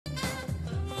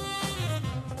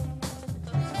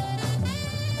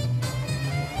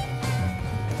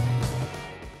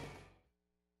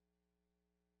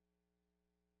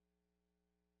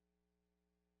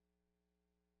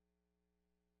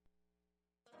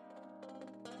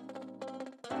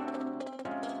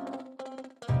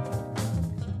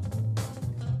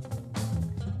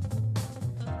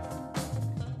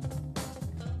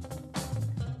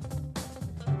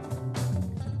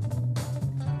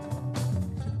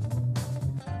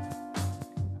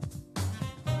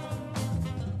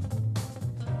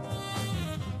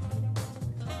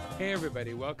Hey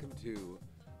everybody, welcome to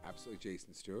Absolutely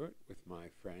Jason Stewart with my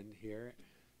friend here,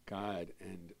 God,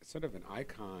 and sort of an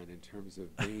icon in terms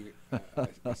of being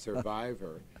a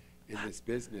survivor in this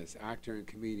business, actor and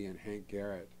comedian Hank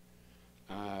Garrett.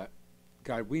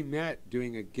 God, we met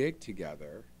doing a gig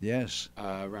together. Yes.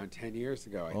 Around 10 years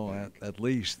ago, I think. At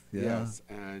least, yeah. Yes,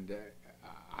 and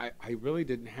I really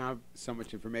didn't have so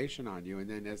much information on you, and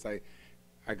then as I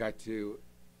got to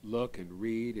look and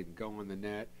read and go on the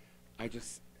net,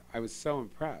 I was so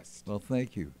impressed. Well,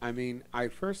 thank you. I mean, I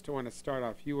first want to start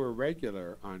off, you were a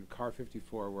regular on Car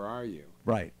 54, Where Are You?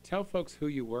 Right. Tell folks who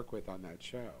you work with on that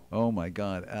show. Oh, my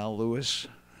God. Al Lewis.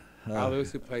 Al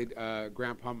Lewis, who played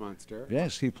Grandpa Munster.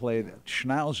 Yes, he played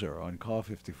Schnauzer on Car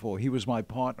 54. He was my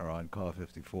partner on Car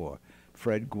 54.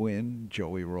 Fred Gwynn,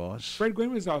 Joey Ross. Fred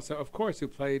Gwynn was also, of course, who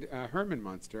played Herman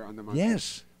Munster on the Munster.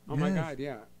 Yes. Oh, my God,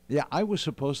 yeah. Yeah, I was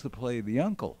supposed to play the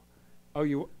uncle. Oh,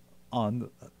 you...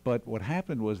 But what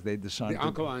happened was they decided... The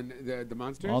uncle on the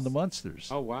Munsters? On the Munsters.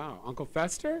 Oh, wow. Uncle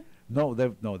Fester? No,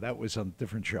 that was on a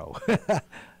different show.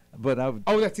 But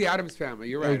that's the Addams Family.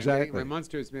 You're right. Exactly. My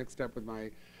Munster is mixed up with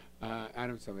my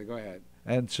Addams Family. Go ahead.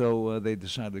 And so they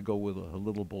decided to go with a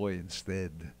little boy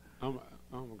instead. Oh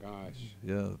my gosh.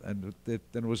 Yeah, and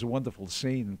it was a wonderful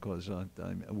scene because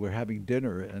we're having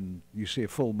dinner and you see a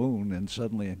full moon and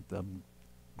suddenly I'm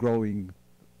growing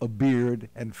a beard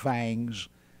and fangs.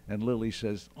 And Lily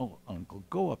says, "Oh, Uncle,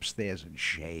 go upstairs and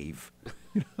shave."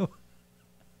 You know.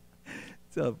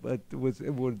 So, but it would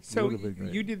have been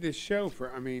great. You did this show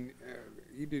for. I mean,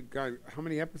 you did. God, how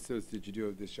many episodes did you do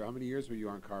of this show? How many years were you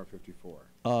on Car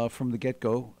 54? From the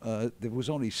get-go, there was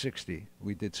only 60.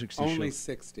 We did 60. Only shows.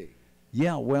 60.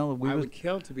 Yeah, well, I would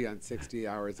kill to be on 60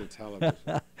 hours of television.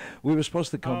 We were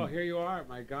supposed to come. Oh, here you are!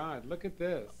 My God, look at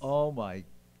this. Oh my,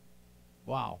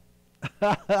 wow!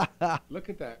 Look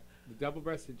at that. The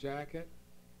double-breasted jacket?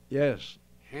 Yes.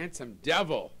 Handsome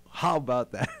devil. How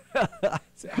about that?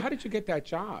 So how did you get that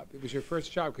job? It was your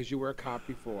first job because you were a cop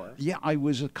before. Yeah, I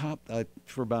was a cop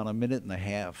for about a minute and a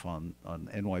half on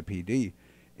NYPD.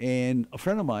 And a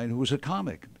friend of mine who was a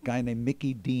comic, a guy named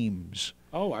Mickey Deems.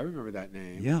 Oh, I remember that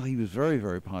name. Yeah, he was very,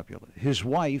 very popular. His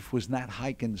wife was Nat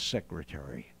Hiken's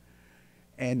secretary.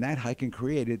 And Nat Hiken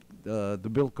created the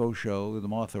Bilko Show, the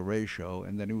Martha Ray Show,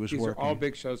 and then he was working. These are all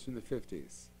big shows from the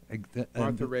 50s.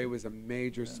 Martha Ray was a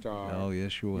major star. Oh,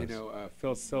 yes, she was. You know,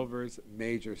 Phil Silvers,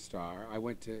 major star. I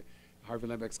went to Harvey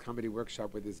Lembeck's comedy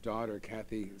workshop with his daughter,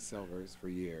 Kathy Silvers, for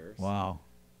years. Wow.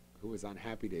 Who was on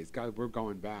Happy Days. God, we're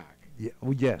going back. Yeah,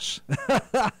 well, yes.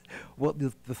 Well,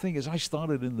 the thing is, I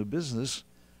started in the business.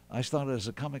 I started as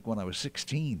a comic when I was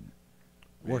 16,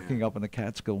 working up in the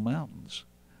Catskill Mountains.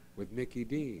 With Mickey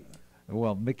Deems.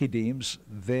 Well, Mickey Deems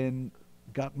then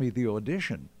got me the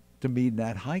audition to meet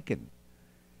Nat Hiken.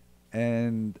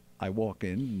 And I walk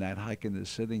in, Nat Hiken is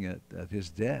sitting at his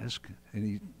desk, and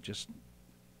he just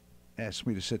asked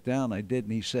me to sit down. I did,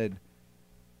 and he said,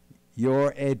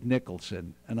 "You're Ed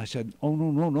Nicholson." And I said, "Oh,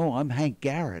 no, I'm Hank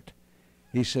Garrett."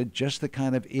 He said, "Just the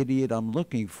kind of idiot I'm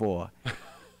looking for.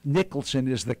 Nicholson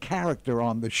is the character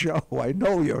on the show. I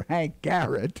know you're Hank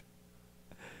Garrett."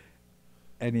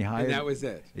 And he hired. And that was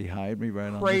it. He hired me right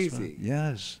on the spot. Crazy.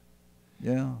 Yes.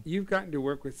 Yeah. You've gotten to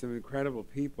work with some incredible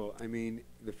people. I mean,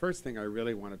 the first thing I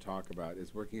really want to talk about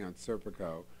is working on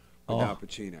Serpico with Al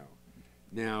Pacino.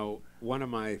 Now, one of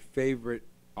my favorite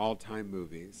all-time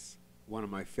movies, one of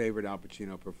my favorite Al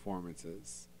Pacino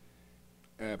performances,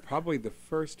 probably the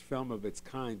first film of its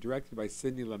kind, directed by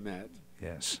Sidney Lumet.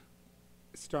 Yes.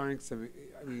 Starring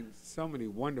so many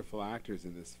wonderful actors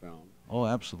in this film. Oh,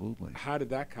 absolutely. How did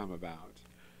that come about?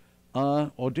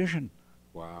 Audition.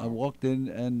 Wow. I walked in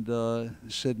and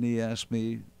Sidney asked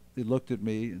me, he looked at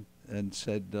me and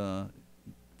said,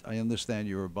 "I understand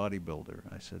you're a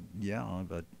bodybuilder." I said, "Yeah,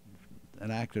 but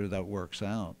an actor that works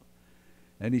out."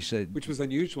 And he said... Which was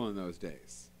unusual in those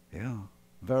days. Yeah,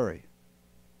 very.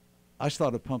 I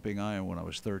started pumping iron when I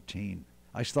was 13.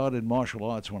 I started martial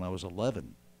arts when I was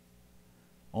 11,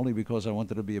 only because I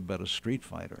wanted to be a better street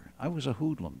fighter. I was a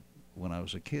hoodlum when I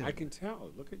was a kid. I can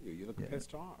tell. Look at you. You look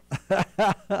pissed off.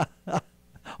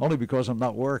 Only because I'm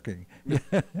not working.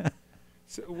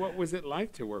 So what was it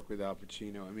like to work with Al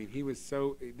Pacino? I mean, he was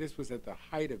so... This was at the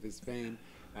height of his fame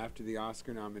after the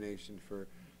Oscar nomination for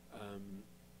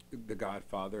The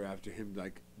Godfather, after him,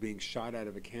 like, being shot out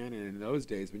of a cannon. And in those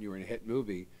days, when you were in a hit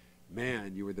movie,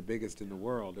 man, you were the biggest in the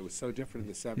world. It was so different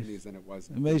in the 70s than it was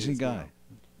now. Amazing guy.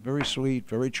 Very sweet,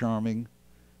 very charming,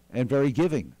 and very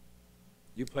giving.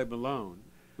 You played Malone,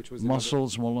 which was...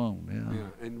 Muscles Malone, yeah.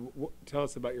 Yeah, and tell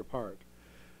us about your part.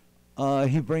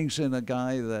 He brings in a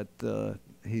guy that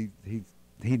he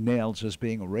nails as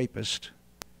being a rapist,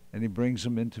 And he brings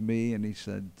him into me, and he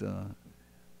said, "You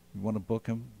want to book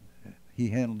him?" He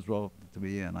hands it off to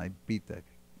me, and I beat the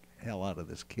hell out of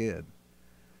this kid.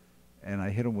 And I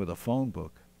hit him with a phone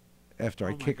book after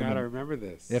I kick him. I remember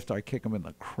this. After I kick him in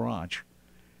the crotch.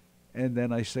 And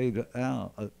then I say to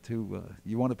Al,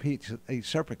 you want a piece? Hey,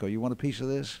 Serpico, you want a piece of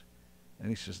this? And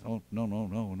he says, "Oh, no, no,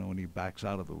 no, no," and he backs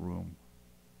out of the room.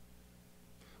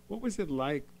 What was it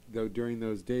like, though, during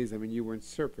those days? I mean, you were in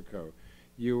Serpico.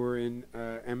 You were in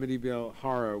Amityville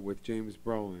Horror with James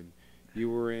Brolin. You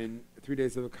were in 3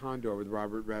 Days of the Condor with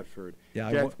Robert Redford.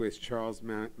 Yeah, Death Wish, Charles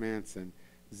Manson.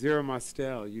 Zero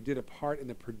Mostel. You did a part in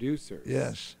The Producers.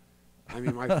 Yes. I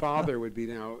mean, my father would be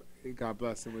now, God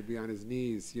bless him, would be on his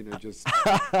knees, you know, just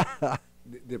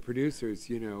the Producers,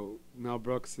 you know, Mel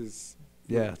Brooks is,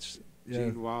 Yes.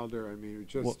 Gene Wilder. I mean,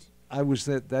 just. Well, I was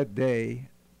that day.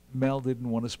 Mel didn't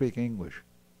want to speak English.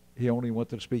 He only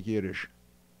wanted to speak Yiddish,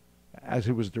 as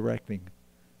he was directing.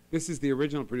 This is the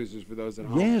original Producers for those at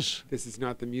home. Yes. This is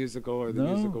not the musical or the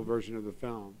musical version of the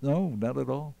film. No, not at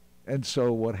all. And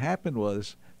so what happened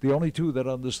was the only two that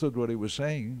understood what he was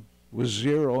saying was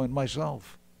Zero and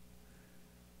myself.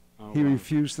 Oh, He wow.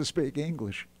 refused to speak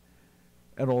English.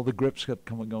 And all the grips kept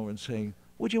coming over and saying,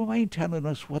 "Would you mind telling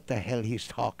us what the hell he's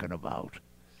talking about?"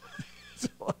 So,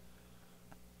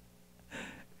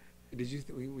 Did you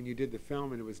when you did the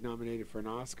film and it was nominated for an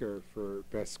Oscar for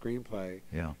Best Screenplay?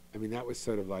 yeah. I mean, that was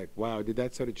sort of like, wow. Did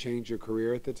that sort of change your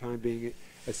career at the time, being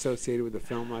associated with a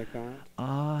film like that?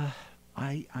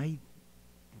 I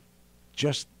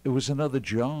just, it was another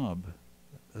job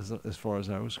as far as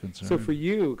I was concerned. So for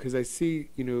you, because I see,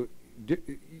 you know,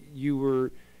 you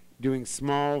were doing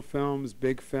small films,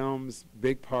 big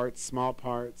parts, small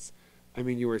parts. I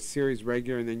mean, you were a series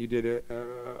regular, and then you did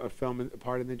a film, a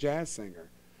part in The Jazz Singer,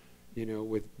 you know,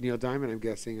 with Neil Diamond, I'm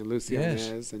guessing, and Lucy Yes.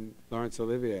 Inez and Laurence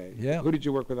Olivier. Yeah. Who did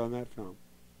you work with on that film?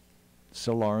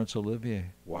 Sir Laurence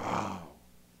Olivier. Wow.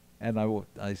 And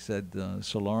I said,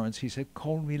 "Sir Lawrence," he said,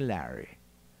 "Call me Larry."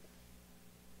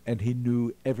 And he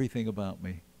knew everything about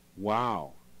me.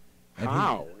 Wow. And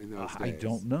How in those I days?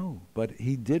 don't know, but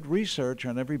he did research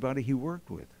on everybody he worked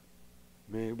with.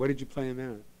 Man, what did you play in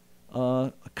that?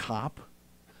 A cop.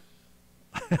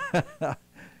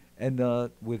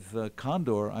 And with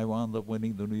Condor, I wound up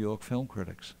winning the New York Film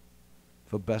Critics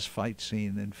for best fight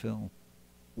scene in film.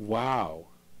 Wow.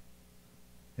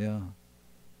 Yeah.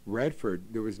 Redford,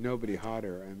 there was nobody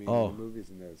hotter, I mean, Oh. in the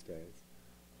movies in those days.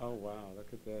 Oh, wow,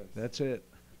 look at this. That's it.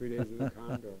 3 Days of the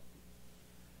Condor.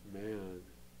 Man.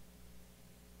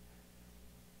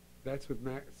 That's with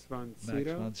Max von Max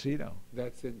Sydow? von Sydow.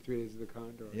 That's in 3 Days of the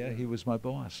Condor. Yeah, he was my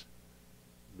boss.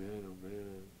 Man, oh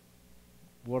man.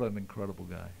 What an incredible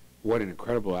guy. What an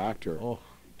incredible actor. Oh,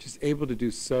 Just able to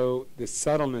do so, the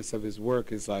subtleness of his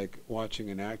work is like watching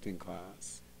an acting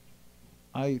class.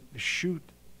 I shoot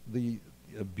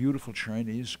a beautiful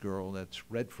Chinese girl that's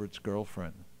Redford's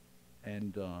girlfriend,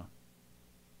 and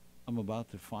I'm about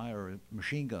to fire a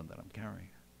machine gun that I'm carrying.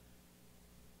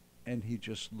 And he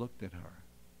just looked at her,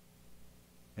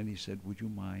 and he said, "Would you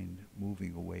mind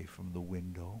moving away from the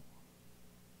window?"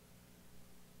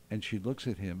 And she looks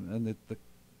at him, and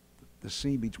the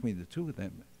scene between the two of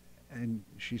them, and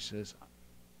she says,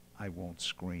 "I won't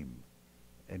scream."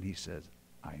 And he says,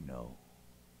 "I know."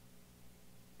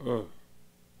 Ugh.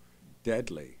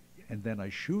 Deadly. And then I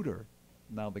shoot her.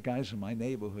 Now the guys in my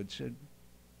neighborhood said,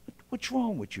 "What's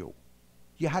wrong with you?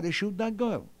 You had to shoot that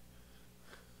girl.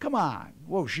 Come on.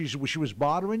 Whoa, she was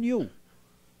bothering you."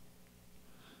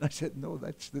 I said, "No,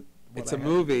 that's the." It's a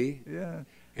movie, Yeah.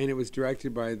 and it was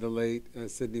directed by the late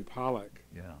Sidney Pollack.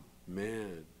 Yeah.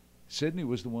 Man, Sidney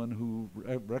was the one who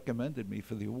recommended me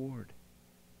for the award.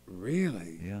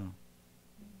 really? Yeah.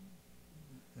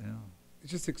 Yeah.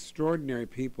 It's just extraordinary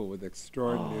people with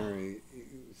extraordinary.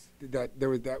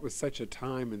 That was such a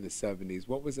time in the 70s.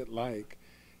 What was it like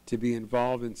to be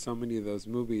involved in so many of those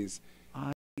movies?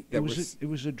 It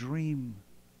was a dream.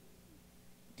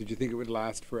 Did you think it would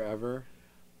last forever?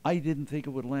 I didn't think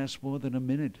it would last more than a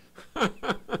minute.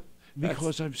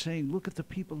 Because I'm saying, look at the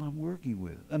people I'm working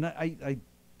with. And I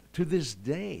to this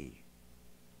day,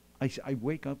 I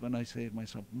wake up and I say to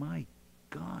myself, my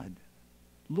God,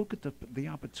 look at the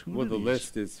opportunities. Well, the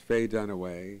list is Faye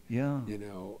Dunaway, Yeah. you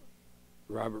know,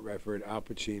 Robert Redford, Al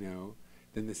Pacino,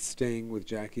 then The Sting with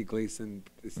Jackie Gleason,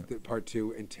 part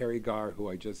 2, and Terry Garr, who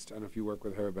I don't know if you work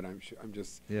with her, but I'm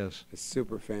just Yes. a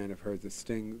super fan of hers. The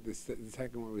Sting, the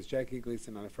second one was Jackie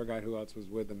Gleason, and I forgot who else was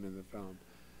with them in the film.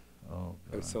 Oh,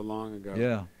 It was God. so long ago.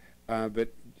 Yeah.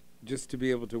 But just to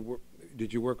be able to work,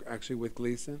 did you work actually with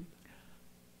Gleason?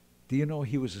 Do you know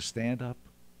he was a stand-up?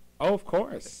 Oh, of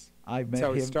course. I met That's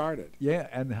how him. it started. Yeah,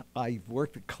 and I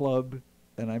worked at club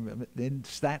and I'm in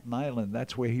Staten Island.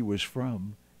 That's where he was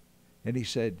from. And he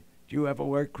said, "Do you ever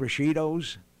work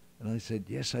crescendos?" And I said,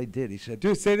 "Yes, I did." He said,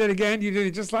 Dude, say that again. You did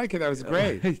it just like it. That was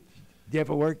great. "Do you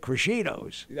ever work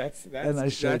crescendos?" And I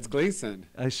said, that's Gleason.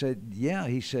 I said, "Yeah."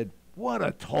 He said, "What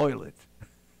a toilet."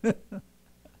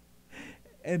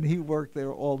 And he worked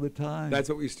there all the time. That's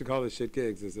what we used to call the shit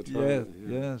gigs, is the toilet. Yes,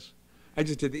 yes. I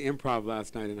just did the improv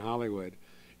last night in Hollywood,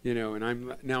 you know, and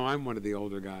I'm one of the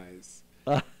older guys,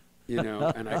 you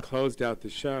know, and I closed out the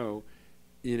show,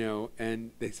 you know,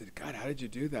 and they said, "God, how did you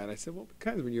do that?" I said, "Well,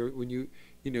 because when you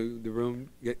know, the room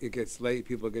it gets late,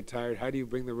 people get tired. How do you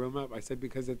bring the room up?" I said,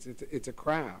 "Because it's a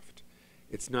craft.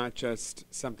 It's not just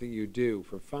something you do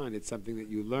for fun. It's something that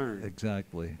you learn.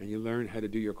 Exactly. And you learn how to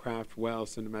do your craft well,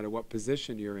 so no matter what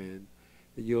position you're in,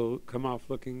 you'll come off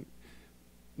looking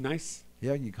nice."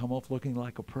 Yeah, you come off looking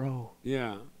like a pro.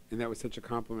 Yeah, and that was such a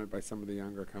compliment by some of the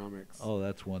younger comics. Oh,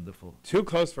 that's wonderful. Too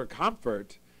close for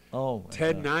comfort. Oh,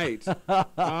 Ted Knight.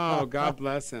 Oh, God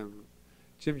bless him.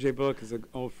 Jim J. Bullock is an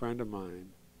old friend of mine.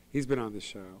 He's been on the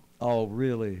show. Oh,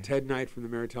 really? Ted Knight from the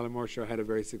Mary Tyler Moore Show had a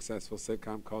very successful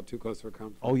sitcom called Too Close for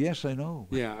Comfort. Oh, yes, I know.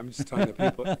 Yeah, I'm just telling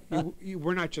the people.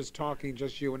 We're not just talking,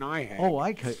 just you and I, Hank. Oh,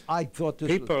 I thought this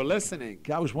People was, are listening.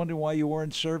 I was wondering why you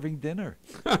weren't serving dinner.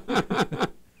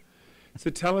 So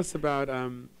tell us about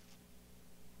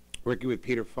working with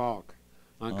Peter Falk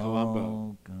on Columbo.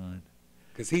 Oh, God.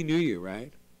 Because he knew you,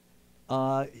 right?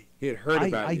 He had heard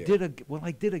about you.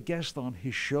 I did a guest on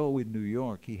his show in New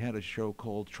York. He had a show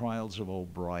called Trials of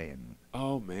O'Brien.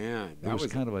 Oh, man. That was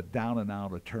kind of a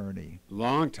down-and-out attorney.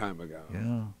 Long time ago.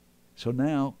 Yeah. So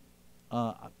now,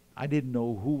 I didn't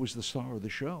know who was the star of the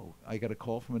show. I got a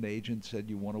call from an agent, said,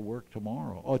 "You want to work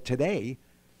tomorrow? Or today,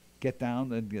 get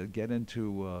down and get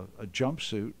into a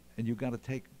jumpsuit, and you got to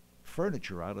take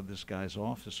furniture out of this guy's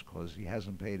office because he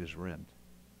hasn't paid his rent."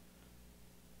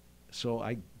 So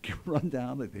I run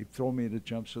down, and they throw me in a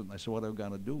jumpsuit, and I said, "What am I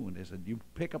going to do?" And they said, "You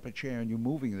pick up a chair, and you're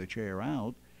moving the chair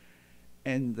out,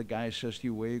 and the guy says to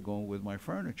you, 'Where are you going with my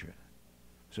furniture?'"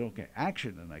 So, okay,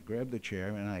 action. And I grab the chair,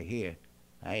 and I hear,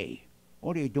 "Hey,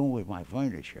 what are you doing with my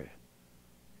furniture?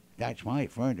 That's my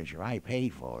furniture. I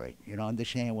paid for it. You don't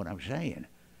understand what I'm saying?"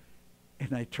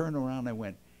 And I turned around, and I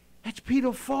went, "That's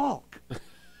Peter Falk."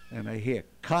 And I hear,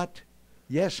 "Cut.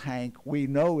 Yes, Hank, we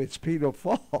know it's Peter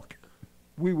Falk.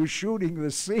 We were shooting the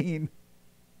scene."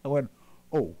 I went,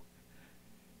 "Oh."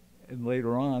 And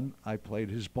later on, I played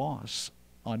his boss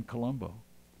on Columbo.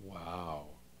 Wow.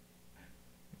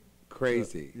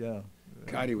 Crazy. Yeah.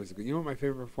 God, he was good. You know what my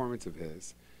favorite performance of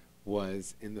his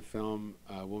was in the film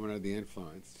Woman of the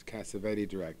Influence, Cassavetes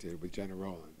directed with Jenna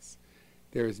Rollins.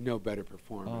 There is no better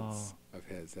performance of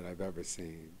his that I've ever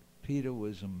seen. Peter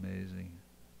was amazing.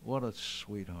 What a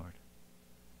sweetheart.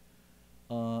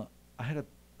 I had a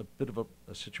bit of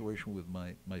a situation with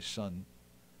my son.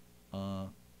 My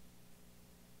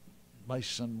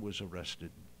son was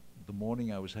arrested the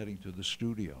morning I was heading to the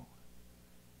studio.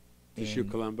 To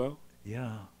shoot Columbo?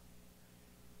 Yeah.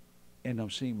 And I'm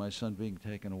seeing my son being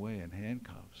taken away in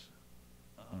handcuffs.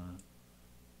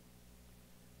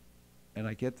 And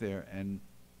I get there, and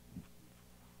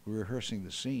we're rehearsing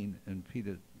the scene, and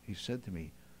Peter, he said to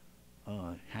me,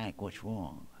 "Hank, what's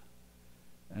wrong?"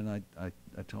 And I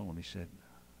told him, he said,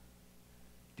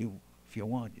 "If you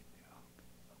want,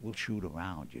 we'll shoot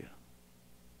around you."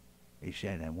 He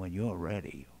said, "And when you're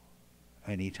ready,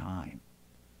 anytime,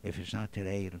 if it's not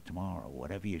today or tomorrow,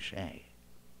 whatever you say."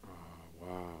 Oh,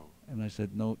 wow. And I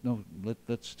said, no,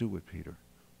 let's do it, Peter.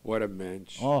 What a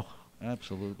mensch. Oh,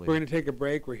 absolutely. We're going to take a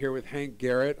break. We're here with Hank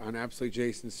Garrett on Absolutely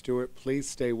Jason Stewart. Please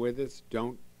stay with us.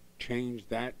 Don't change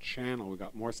that channel. We've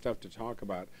got more stuff to talk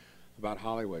about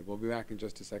Hollywood. We'll be back in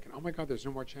just a second. Oh, my God, there's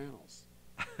no more channels.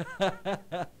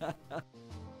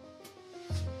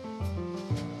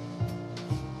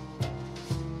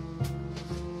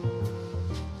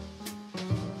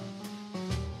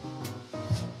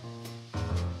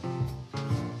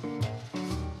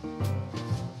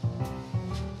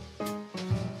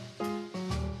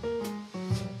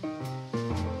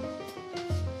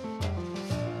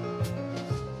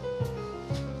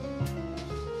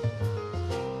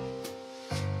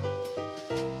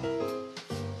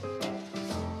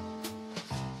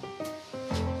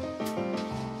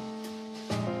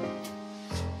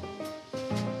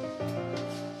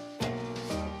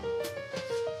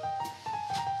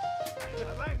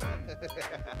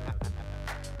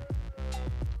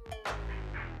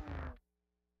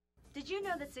 Did you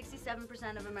know that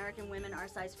 67% of American women are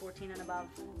size 14 and above?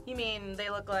 You mean they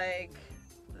look like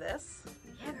this?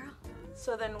 Yeah, girl.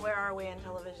 So then where are we in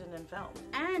television and film?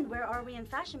 And where are we in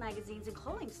fashion magazines and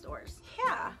clothing stores?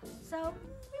 Yeah. So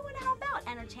we want to help out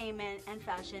entertainment and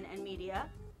fashion and media.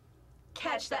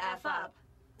 Catch the F up.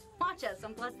 Watch us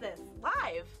on Plus This.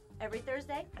 Live Every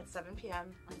Thursday at 7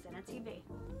 p.m. on Senate TV.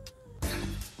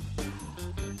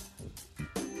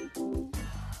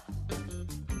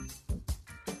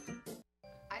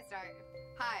 I start.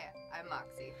 Hi, I'm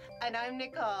Moxie. And I'm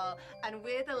Nicole, and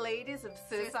we're the ladies of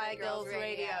Suicide Girls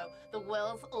Radio, the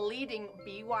world's leading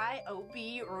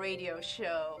BYOB radio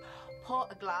show. Pour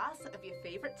a glass of your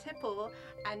favorite tipple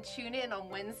and tune in on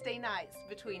Wednesday nights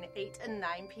between 8 and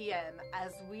 9 p.m.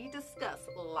 as we discuss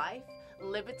life,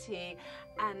 liberty,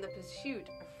 and the pursuit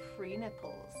of free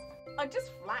nipples. Or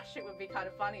just flash it would be kind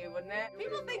of funny, wouldn't it?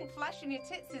 People think flashing your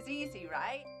tits is easy,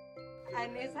 right?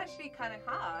 And it's actually kind of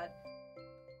hard.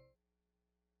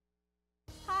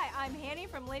 Hi, I'm Hanny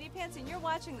from Lady Pants, and you're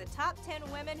watching the top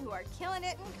 10 women who are killing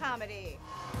it in comedy.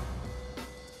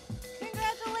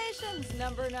 Congratulations,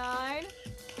 number 9,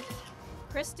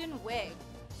 Kristen Wiig.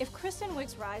 If Kristen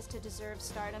Wiig's rise to deserved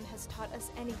stardom has taught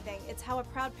us anything, it's how a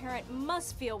proud parent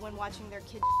must feel when watching their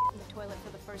kid shit in the toilet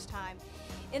for the first time.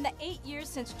 In the 8 years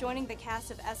since joining the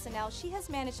cast of SNL, she has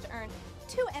managed to earn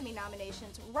 2 Emmy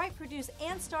nominations, write, produce,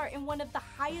 and star in one of the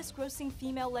highest-grossing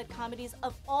female-led comedies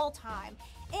of all time,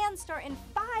 and star in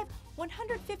 5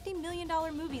 $150 million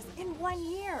movies in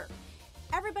 1 year.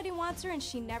 Everybody wants her, and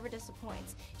she never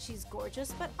disappoints. She's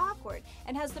gorgeous but awkward,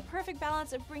 and has the perfect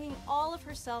balance of bringing all of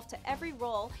herself to every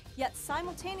role, yet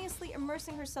simultaneously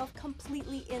immersing herself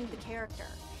completely in the character.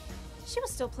 She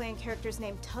was still playing characters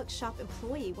named Tuck Shop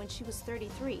Employee when she was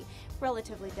 33,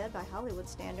 relatively dead by Hollywood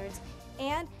standards,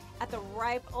 and at the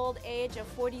ripe old age of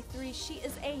 43, she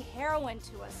is a heroine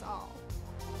to us all.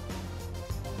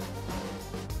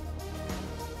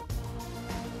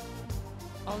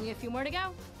 Only a few more to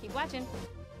go. Keep watching.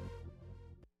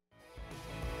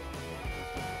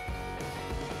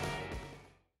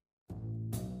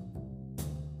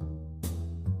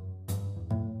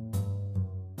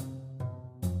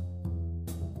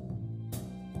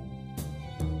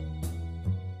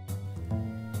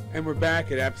 And we're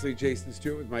back at Absolutely Jason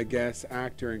Stewart with my guest,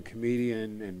 actor and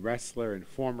comedian and wrestler and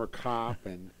former cop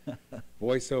and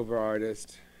voiceover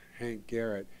artist, Hank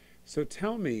Garrett. So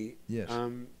tell me, Yes.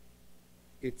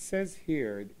 It says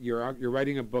here you're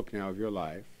writing a book now of your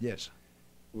life. Yes.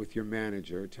 With your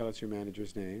manager. Tell us your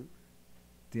manager's name.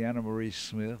 Deanna Marie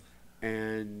Smith.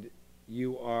 And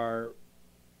you are,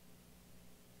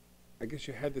 I guess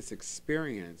you had this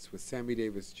experience with Sammy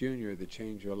Davis Jr. that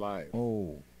changed your life.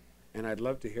 Oh. And I'd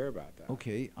love to hear about that.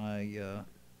 Okay. I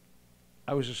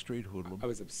was a street hoodlum. I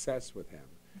was obsessed with him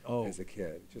Oh. as a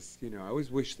kid. Just, I always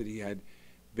wished that he had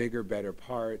bigger, better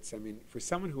parts. I mean, for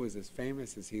someone who was as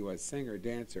famous as he was, singer,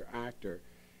 dancer, actor,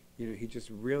 he just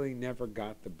really never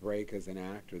got the break as an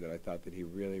actor that I thought that he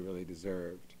really, really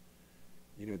deserved.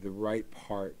 The right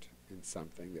part in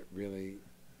something that really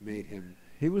made him...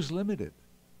 He was limited.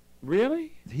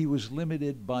 Really? He was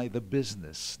limited by the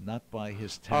business, not by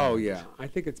his talent. Oh, yeah. I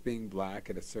think it's being black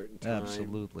at a certain time.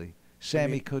 Absolutely.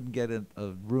 Sammy couldn't get a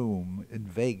room in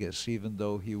Vegas even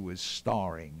though he was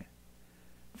starring.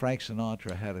 Frank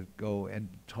Sinatra had to go and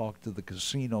talk to the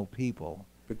casino people.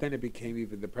 But then it became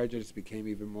the prejudice became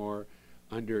even more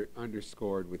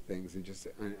underscored with things,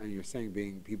 and you're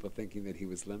saying people thinking that he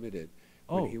was limited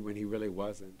when he really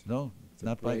wasn't. No,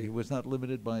 he was not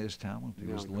limited by his talent.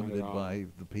 He was limited by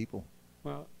the people.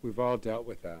 Well, we've all dealt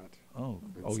with that. Oh,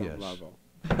 at some yes. level.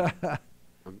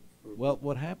 Well,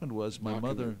 what happened was my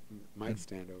mother... might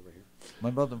stand over here. My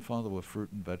mother and father were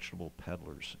fruit and vegetable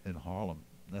peddlers in Harlem.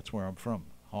 That's where I'm from,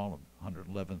 Harlem,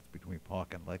 111th between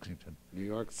Park and Lexington. New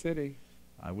York City.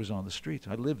 I was on the streets.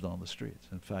 I lived on the streets.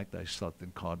 In fact, I slept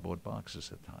in cardboard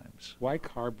boxes at times. Why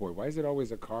cardboard? Why is it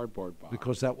always a cardboard box?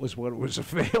 Because that was what was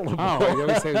available. Oh, they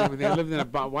always say when they lived in a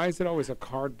box. Why is it always a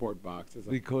cardboard box?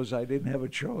 Because I didn't have a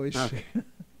choice. Okay.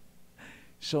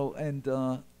 So, and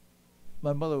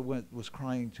my mother was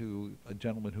crying to a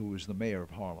gentleman who was the mayor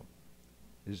of Harlem,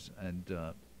 and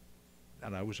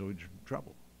I was always in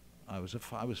trouble. I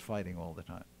was fighting all the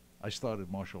time. I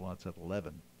started martial arts at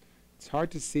 11. It's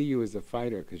hard to see you as a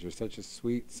fighter because you're such a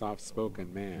sweet,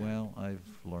 soft-spoken man. Well, I've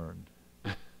learned.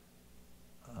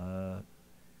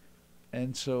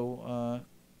 And so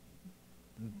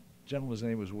the gentleman's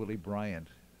name was Willie Bryant.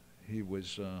 He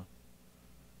was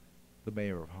the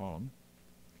mayor of Harlem.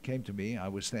 He came to me. I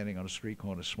was standing on a street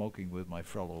corner smoking with my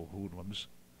fellow hoodlums.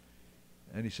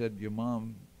 And he said, "Your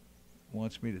mom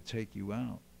wants me to take you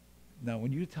out." Now,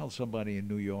 when you tell somebody in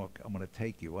New York, "I'm going to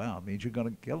take you out," it means you're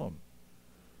going to kill them.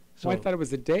 So I thought it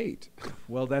was a date.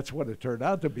 well, that's what it turned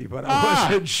out to be, but Ah!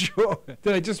 I wasn't sure.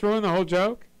 Did I just ruin the whole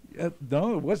joke?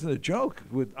 No, it wasn't a joke.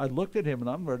 I looked at him, and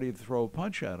I'm ready to throw a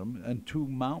punch at him, and two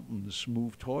mountains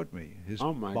moved toward me, his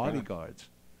Oh, my God. bodyguards.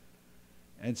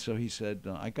 And so he said,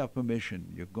 I got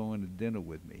permission. You're going to dinner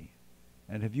with me.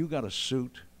 And have you got a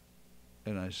suit?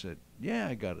 And I said, yeah,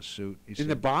 I got a suit. He In said,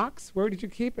 the box? Where did you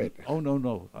keep it? oh,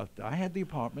 no. I had the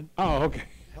apartment. Oh, okay.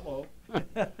 Hello.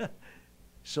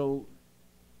 So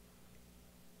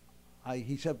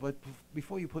he said, but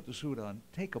before you put the suit on,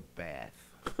 take a bath.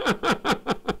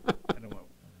 And I went,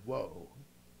 whoa.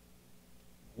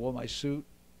 Wore my suit,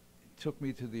 took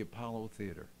me to the Apollo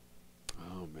Theater.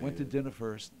 Oh, man. Went to dinner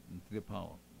first to the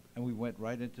Apollo. And we went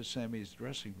right into Sammy's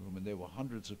dressing room, and there were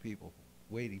hundreds of people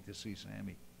waiting to see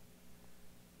Sammy.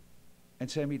 And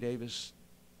Sammy Davis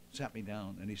sat me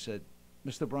down, and he said,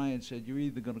 Mr. Bryan said, you're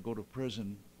either going to go to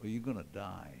prison or you're going to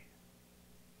die.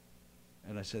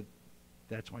 And I said,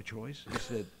 that's my choice? He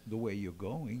said, the way you're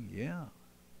going, yeah.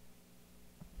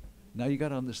 Now you got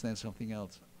to understand something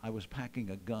else. I was packing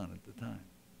a gun at the time.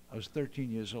 I was 13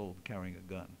 years old carrying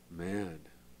a gun. Man.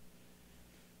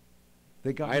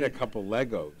 They got I had me- a couple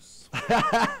Legos.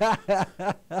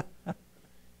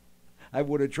 I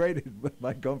would have traded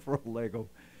my gun for a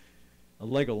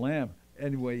Lego lamb.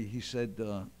 Anyway, he said,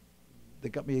 they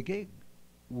got me a gig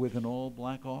with an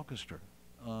all-black orchestra,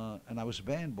 and I was a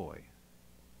band boy.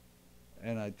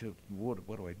 And I took, what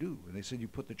do I do? And they said, you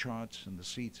put the charts and the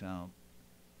seats out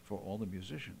for all the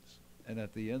musicians. And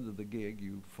at the end of the gig,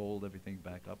 you fold everything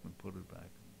back up and put it back.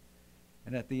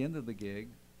 And at the end of the gig,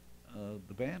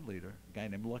 the band leader, a guy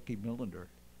named Lucky Millender,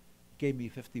 gave me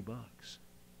 $50.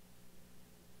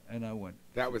 And I went,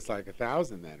 That was like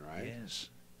 1,000 then, right? yes.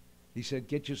 He said,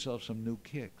 get yourself some new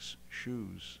kicks,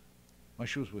 shoes. My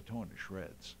shoes were torn to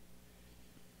shreds.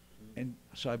 And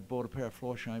so I bought a pair of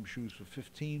Florsheim shoes for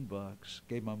 $15,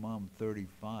 gave my mom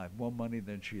 $35, more money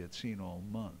than she had seen all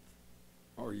month,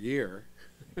 Or year.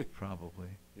 probably.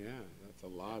 Yeah, that's a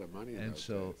lot of money in And those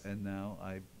so, days. and now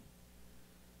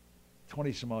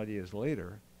 20 some odd years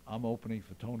later, I'm opening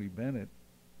for Tony Bennett.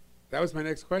 That was my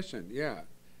next question. Yeah.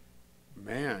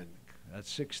 Man. At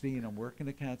 16, I'm working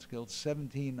the Catskills.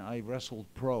 17, I wrestled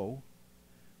pro,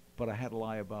 but I had to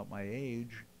lie about my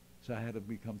age, so I had to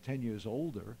become 10 years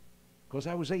older, because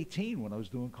I was 18 when I was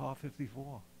doing Car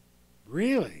 54.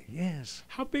 Really? Yes.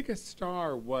 How big a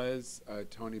star was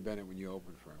Tony Bennett when you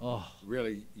opened for him? Oh.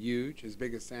 Really huge? As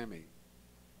big as Sammy?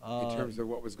 In terms of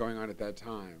what was going on at that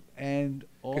time? And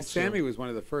also, Because Sammy was one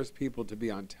of the first people to be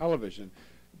on television,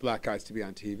 black guys to be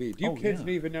on TV. Do you kids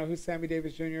even know who Sammy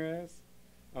Davis Jr. is?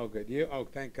 Oh, good. You? Oh,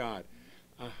 thank God.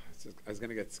 I was going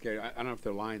to get scared. I don't know if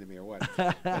they're lying to me or what.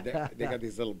 But they got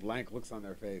these little blank looks on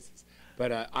their faces.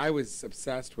 But I was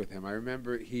obsessed with him. I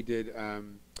remember he did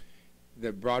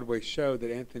the Broadway show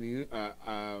that Anthony,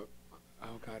 oh,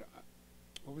 God,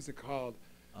 what was it called?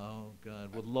 oh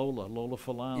God, with Lola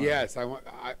Falana. Yes,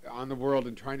 On the World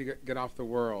and trying to get off the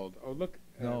world. Oh, look.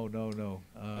 No.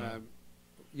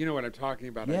 You know what I'm talking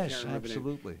about. I Yes, can't remember the name.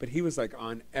 absolutely. But he was like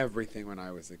on everything when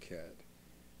I was a kid.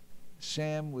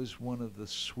 Sam was one of the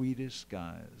sweetest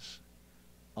guys.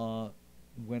 To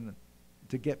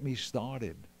get me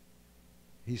started,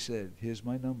 he said, "Here's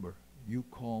my number. You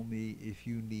call me if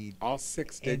you need All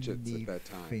 6 digits at that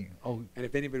time. anything." Oh, And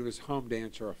if anybody was home to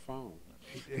answer a phone.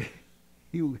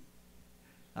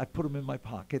 I put him in my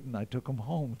pocket and I took him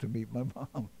home to meet my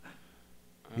mom.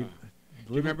 Do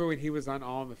you remember when he was on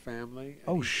All in the Family? And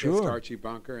Oh, he sure. kissed Archie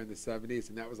Bunker in the 70s,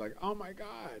 and that was like, oh, my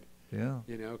God. Yeah.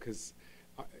 You know, because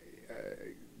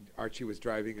Archie was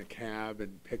driving a cab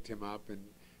and picked him up, and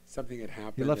something had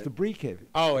happened. He left the briefcase.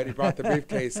 Oh, and he brought the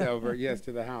briefcase over, yes,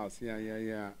 to the house.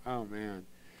 Yeah. Oh, man.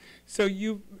 So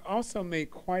you also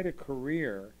made quite a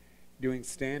career doing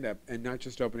stand-up and not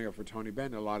just opening up for Tony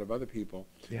Bennett, a lot of other people.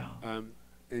 Yeah.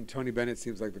 And Tony Bennett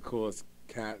seems like the coolest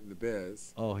cat in the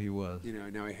biz. Oh, he was. You know,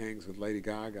 now he hangs with Lady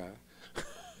Gaga.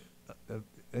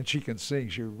 And she can sing.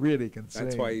 She really can sing.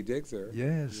 That's why he digs her.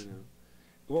 Yes. You know.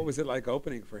 What was it like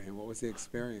opening for him? What was the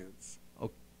experience?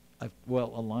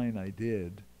 Well, a line I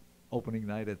did, opening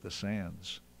night at the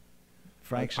Sands.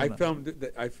 Frank I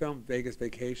Sinatra- filmed Vegas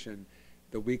Vacation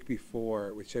the week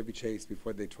before with Chevy Chase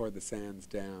before they tore the Sands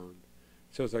down.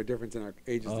 Shows our difference in our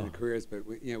ages and careers, but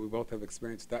we both have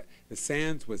experienced that. The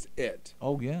Sands was it.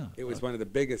 Oh, yeah. It was one of the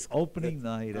biggest Opening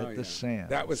night at the yeah. Sands.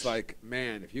 That was like,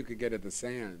 man, if you could get at the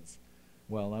Sands.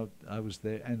 Well, I was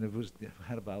there, and it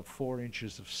had about 4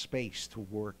 inches of space to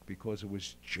work because it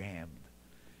was jammed.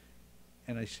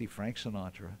 And I see Frank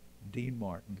Sinatra, Dean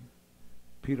Martin,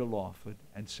 Peter Lawford,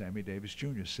 and Sammy Davis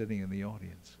Jr. sitting in the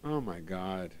audience. Oh my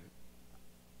God.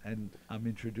 And I'm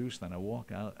introduced, and I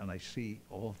walk out, and I see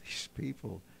all these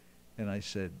people, and I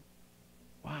said,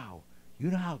 wow,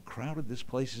 you know how crowded this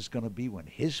place is going to be when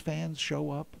his fans show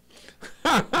up?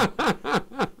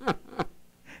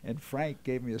 And Frank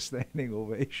gave me a standing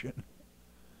ovation.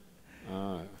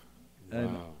 Wow.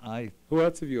 And Who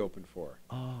else have you opened for?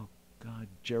 oh, God,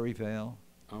 Jerry Vale.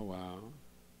 Oh, wow.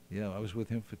 Yeah, I was with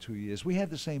him for 2 years. We had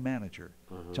the same manager,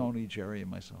 Uh-huh. Tony, Jerry,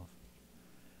 and myself.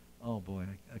 Oh, boy,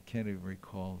 I can't even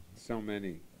recall. So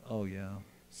many. Oh, yeah.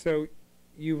 So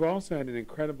you've also had an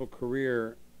incredible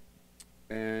career,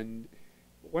 and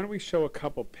why don't we show a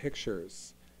couple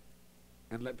pictures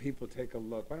and let people take a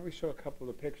look? Why don't we show a couple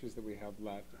of pictures that we have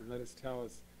left and let us tell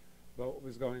us about what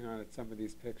was going on at some of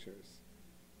these pictures?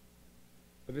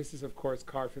 But this is, of course,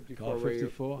 Car 54. Car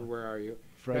 54. Where are you?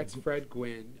 Fred That's Fred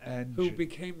Gwynn, and who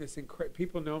became this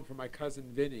people know him from My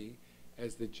Cousin Vinny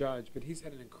as the judge, but he's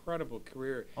had an incredible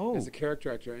career as a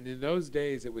character actor. And in those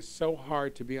days, it was so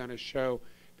hard to be on a show,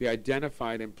 be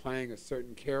identified in playing a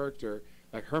certain character,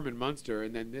 like Herman Munster,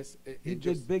 and then this. He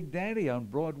did Big Daddy on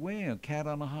Broadway, a Cat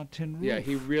on a Hot Tin Roof. Yeah,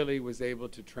 he really was able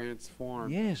to transform.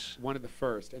 Yes. One of the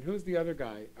first. And who's the other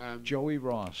guy? Joey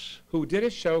Ross. Who did a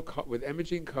show with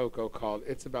Imogene Coco called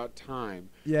It's About Time.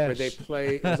 Yes. Where they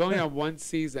play, it was only on one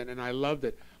season, and I loved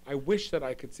it. I wish that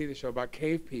I could see the show about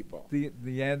cave people. The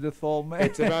Neanderthal man.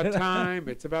 It's about time,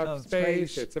 it's about Oh,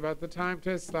 space, space. it's about the time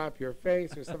to slap your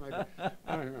face, or something like that.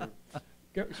 I don't know.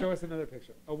 Show us another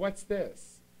picture. Oh, what's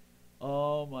this?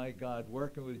 Oh, my God,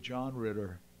 working with John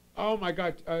Ritter. Oh, my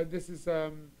God, this is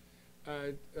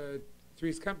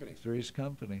Three's Company. Three's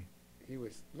Company. He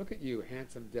was, look at you,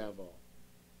 handsome devil.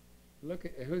 Look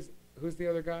at, who's the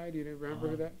other guy? Do you remember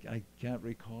who that? I can't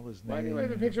recall his Why name. do you have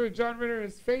the picture with John Ritter?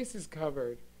 His face is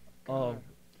covered. Oh,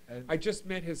 God. I just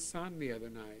met his son the other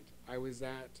night. I was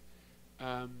at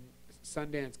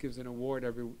Sundance gives an award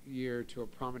every year to a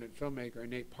prominent filmmaker,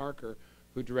 Nate Parker,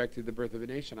 who directed The Birth of a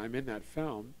Nation. I'm in that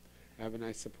film. I have a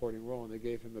nice supporting role, and they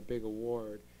gave him a big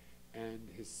award. And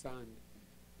his son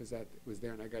was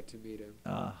there, and I got to meet him.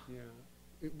 Yeah.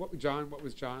 What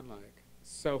was John like?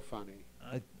 So funny.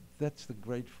 That's the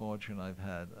great fortune I've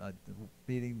had,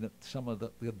 meeting some of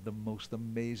the most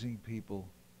amazing people.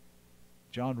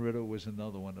 John Ritter was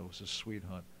another one that was a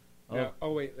sweetheart.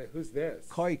 Oh, wait, who's this?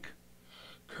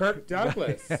 Kirk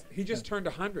Douglas. He just turned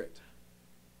 100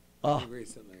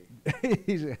 recently.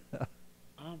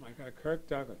 Oh, my God, Kirk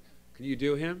Douglas. Can you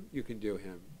do him? You can do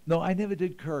him. No, I never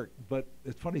did Kirk, but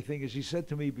the funny thing is he said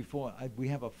to me before, we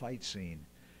have a fight scene.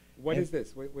 What is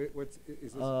this? Wait, is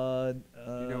this? You know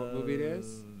what movie it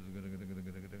is?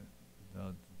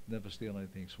 Never Steal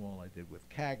Anything Small. I did with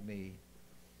Cagney.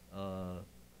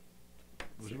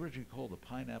 It was originally called the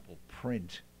Pineapple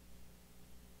Print.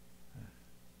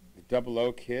 The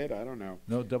 00 Kid? I don't know.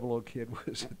 No, 00 Kid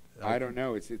was. I don't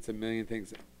know. It's a million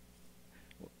things.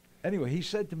 Anyway, he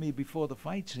said to me before the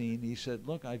fight scene, he said,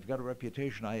 look, I've got a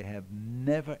reputation. I have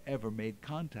never, ever made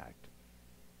contact.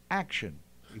 Action.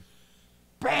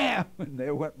 Bam! And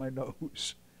there went my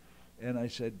nose. And I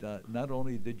said, not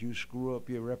only did you screw up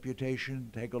your reputation,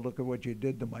 take a look at what you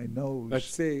did to my nose. Let's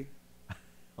see.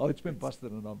 Oh, it's been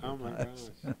busted a number of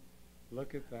times. Oh, my gosh.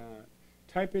 Look at that.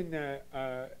 Type in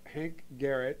Hank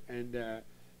Garrett and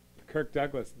Kirk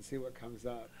Douglas and see what comes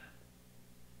up.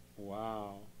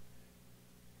 Wow.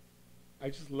 I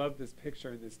just love this picture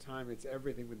and this time. It's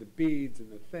everything with the beads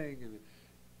and the thing. And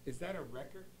is that a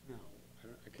record? No,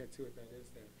 I can't see what that is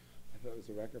there. I thought it was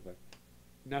a record, but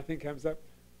nothing comes up.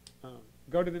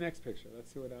 Go to the next picture.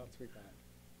 Let's see what else we got.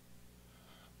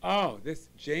 Oh, this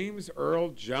James Earl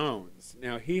Jones.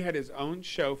 Now, he had his own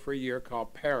show for a year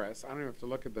called Paris. I don't even have to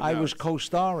look at the I notes. was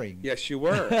co-starring. Yes, you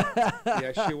were.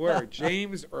 Yes, you were.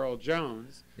 James Earl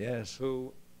Jones. Yes.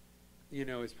 Who, you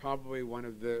know, is probably one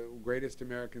of the greatest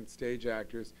American stage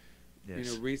actors.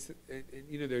 Yes.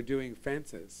 You know, they're doing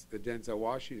Fences, the Denzel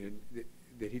Washington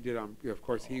that he did on. Of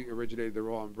course, he originated the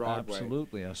role on Broadway.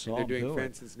 Absolutely, I saw and they're him doing do it.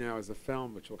 Fences now as a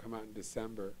film, which will come out in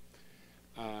December.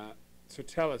 So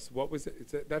tell us, what was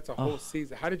it? That's a whole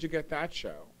season. How did you get that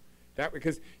show? That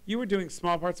because you were doing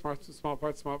small parts,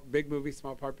 big movie,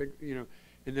 small part, big, you know,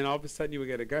 and then all of a sudden you would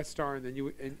get a guest star, and then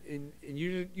you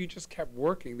you just kept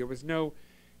working. There was no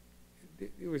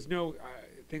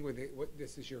thing with it,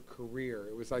 this is your career.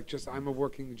 It was like just I'm a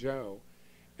working Joe,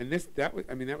 and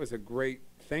that was a great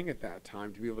thing at that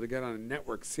time to be able to get on a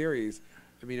network series.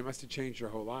 I mean, it must have changed your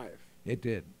whole life. It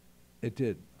did.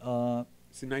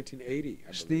 It's in 1980.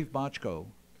 Steve Bochco.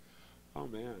 Oh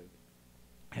man.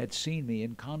 Had seen me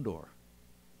in Condor.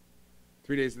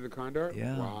 3 Days of the Condor?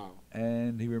 Yeah. Wow.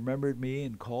 And he remembered me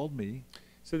and called me.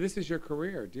 So this is your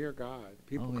career, dear God.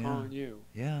 People calling you.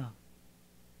 Yeah.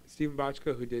 Stephen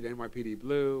Bochco, who did NYPD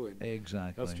Blue and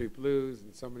Exactly. Hill Street Blues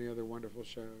and so many other wonderful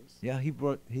shows. Yeah, he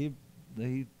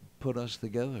put us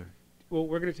together. Well,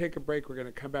 we're going to take a break. We're going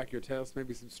to come back here, tell us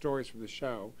maybe some stories from the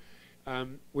show.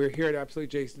 We're here at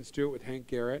Absolutely Jason Stuart with Hank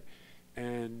Garrett,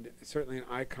 and certainly an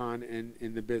icon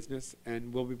in the business.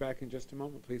 And we'll be back in just a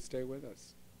moment. Please stay with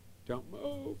us. Don't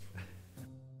move.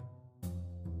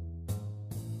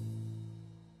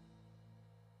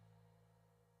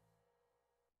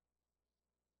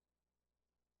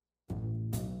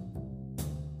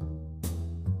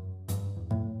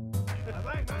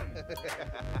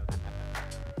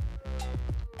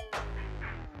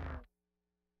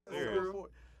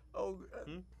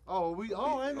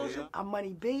 I'm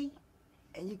Money B,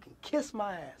 and you can kiss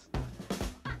my ass.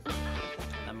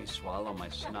 Let me swallow my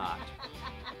snot.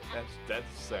 That's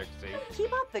sexy.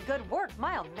 Keep up the good work,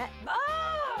 Mile Net.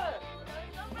 Ah!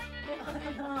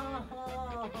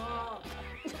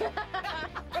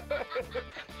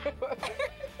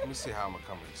 Let me see how I'm gonna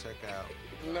come and check out.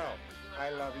 No,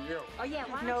 I love you. Oh yeah,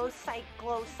 no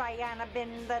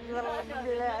cyclocyanabin, the little. Do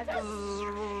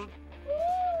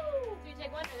you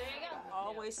take one? There you go.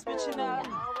 Always switching up.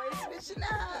 Always switching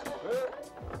up.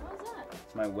 What was that?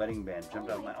 It's my wedding band. Jumped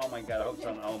out my. Oh my God! I hope it's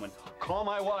on Omen. Call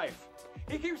my wife.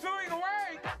 He keeps moving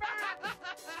away.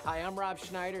 Hi, I'm Rob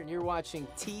Schneider, and you're watching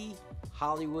T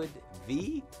Hollywood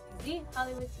V. Z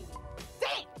Hollywood TV.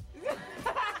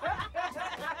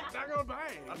 Not gonna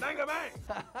bang. I'm not gonna bang.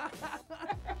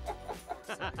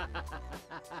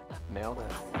 Nailed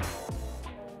it.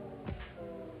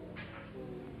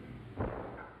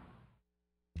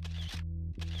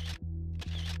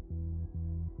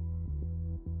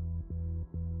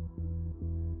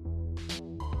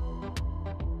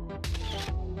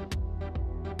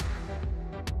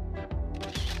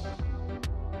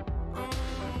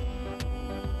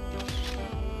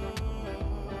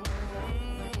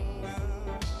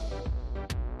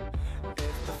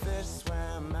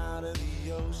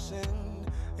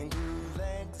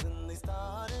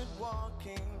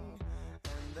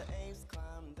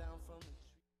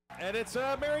 And it's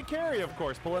Mary Carey, of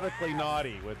course, politically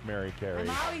naughty with Mary Carey. I'm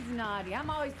always naughty. I'm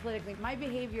always politically. My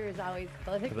behavior is always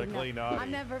politically naughty.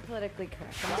 I'm never politically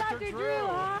correct. Dr. Drew,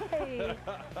 hi.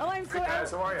 Oh, I'm so. Hey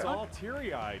guys, how are you? It's all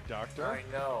teary-eyed, Doctor. I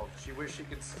know. She wished she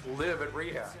could live at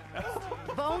rehab.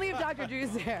 But only if Dr.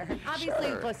 Drew's there. Obviously,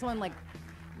 if someone like,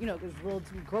 you know, because a little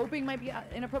too groping might be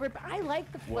inappropriate. But I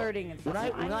like the flirting and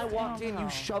stuff. When I walked in, you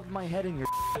shoved my head in your.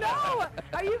 No!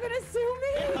 Are you gonna sue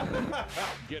me?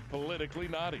 Get politically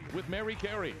naughty with Mary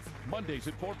Carey. Mondays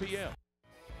at 4 p.m.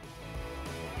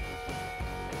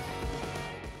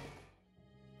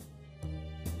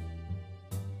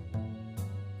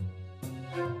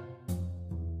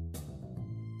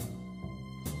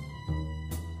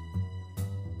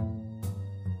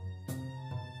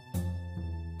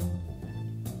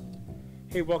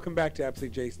 Hey, welcome back to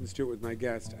Absolutely Jason Stewart with my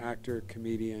guest, actor,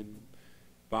 comedian,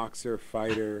 boxer,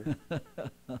 fighter,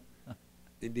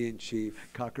 Indian chief.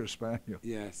 Cocker Spaniel.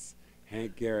 Yes,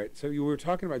 Hank Garrett. So you were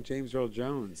talking about James Earl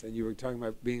Jones, and you were talking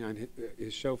about being on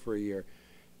his show for a year.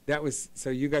 That was, so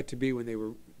you got to be when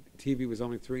TV was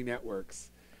only 3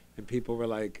 networks, and people were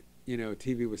like, you know,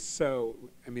 TV was so,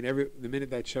 I mean, the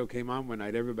minute that show came on one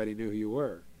night, everybody knew who you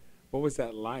were. What was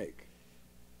that like?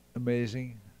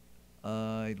 Amazing.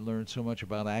 I learned so much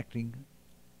about acting,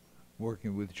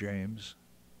 working with James.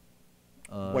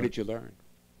 What did you learn?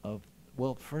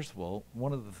 Well, first of all,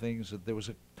 one of the things that there was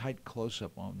a tight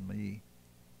close-up on me,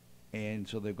 and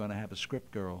so they're going to have a script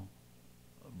girl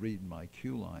read my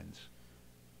cue lines.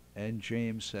 And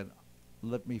James said,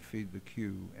 "Let me feed the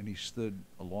cue," and he stood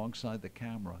alongside the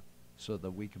camera so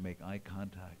that we can make eye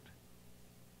contact.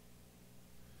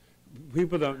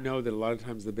 People don't know that a lot of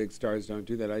times the big stars don't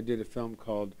do that. I did a film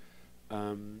called,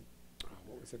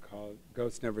 what was it called?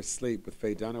 Ghosts Never Sleep with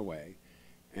Faye Dunaway.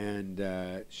 And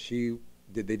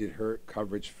they did her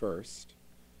coverage first,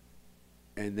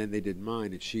 and then they did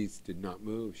mine, and she did not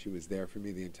move. She was there for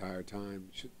me the entire time.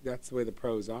 That's the way the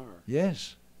pros are.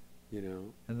 Yes. You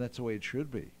know? And that's the way it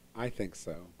should be. I think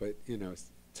so. But, you know,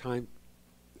 time,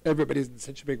 everybody's in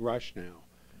such a big rush now.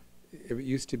 It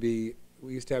used to be,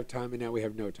 we used to have time, and now we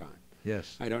have no time.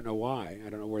 Yes. I don't know why. I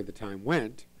don't know where the time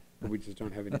went, but we just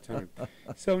don't have any time.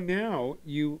 So now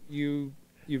you've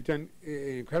done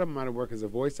an incredible amount of work as a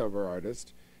voiceover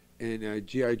artist in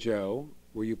G.I. Joe,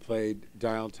 where you played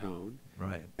Dial Tone.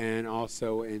 Right. And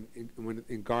also in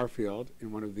Garfield,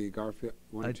 in one or two of the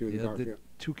Garfield. Did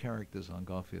 2 characters on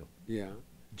Garfield. Yeah.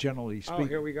 Generally speaking. Oh,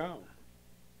 here we go.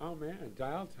 Oh, man,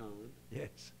 Dial Tone.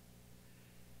 Yes.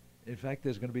 In fact,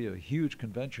 there's going to be a huge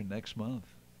convention next month.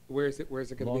 Where's it going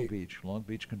to be? Long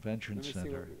Beach Convention Let me see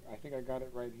Center. I think I got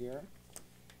it right here.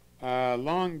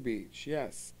 Long Beach,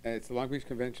 yes. It's the Long Beach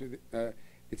Convention.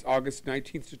 It's August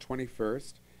 19th to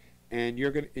 21st, and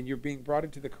you're being brought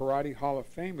into the Karate Hall of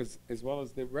Fame as well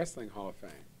as the Wrestling Hall of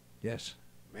Fame. Yes.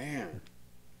 Man,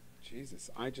 Jesus!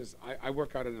 I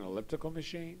work out at an elliptical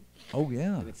machine. Oh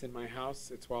yeah. And it's in my house.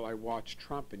 It's while I watch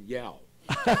Trump and yell.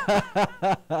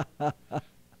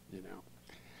 You know.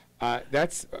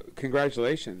 That's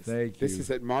congratulations. Thank This you. is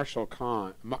at Marshall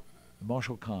Con.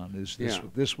 Marshall Con is Yeah.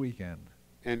 this weekend.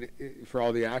 And for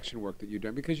all the action work that you've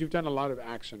done, because you've done a lot of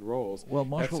action roles. Well,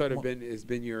 that sort of has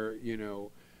been your,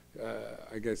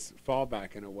 I guess,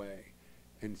 fallback in a way,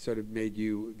 and sort of gave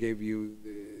you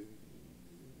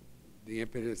the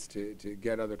impetus to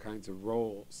get other kinds of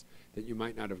roles that you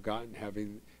might not have gotten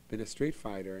having been a street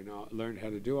fighter and learned how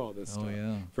to do all this stuff.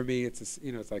 Yeah. For me, it's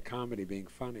it's like comedy, being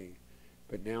funny,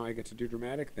 but now I get to do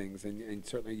dramatic things, and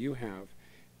certainly you have,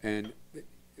 and.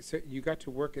 So you got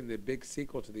to work in the big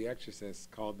sequel to The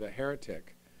Exorcist called The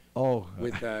Heretic. Oh.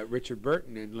 With Richard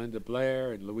Burton and Linda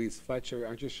Blair and Louise Fletcher.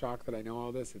 Aren't you shocked that I know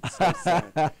all this? It's so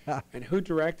sad. And who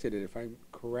directed it, if I'm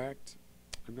correct?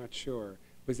 I'm not sure.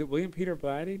 Was it William Peter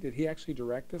Blatty? Did he actually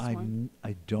direct this one?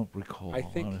 I don't recall, I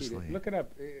think honestly. he did. Look it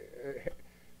up.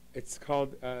 It's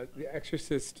called The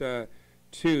Exorcist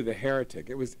 2, The Heretic.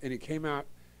 And it came out,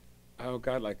 oh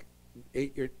God, like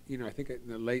 8 years, I think in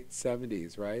the late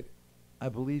 70s, right? I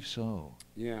believe so.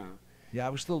 Yeah. Yeah, I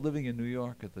was still living in New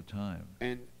York at the time.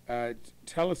 And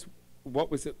tell us, what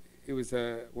was it? It was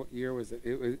what year was it?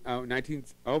 It was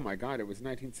oh my God! It was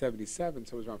 1977.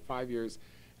 So it was around 5 years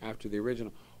after the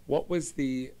original. What was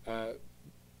it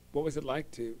like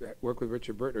to work with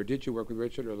Richard Burton, or did you work with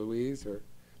Richard or Louise? Or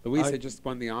Louise had just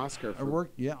won the Oscar. I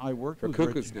worked for with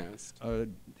Cuckoo's Richard. Nest.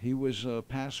 He was a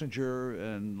passenger,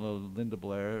 and Linda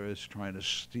Blair is trying to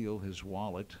steal his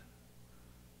wallet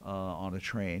on a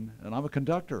train, and I'm a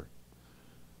conductor.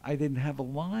 I didn't have a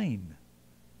line,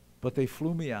 but they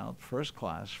flew me out first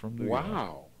class from New York.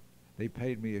 Wow. They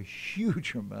paid me a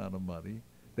huge amount of money.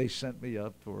 They sent me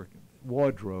up for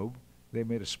wardrobe. They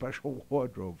made a special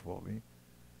wardrobe for me.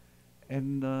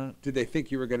 And did they think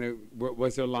you were going to,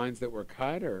 was there lines that were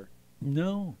cut, or?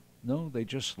 No, they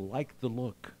just liked the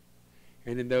look.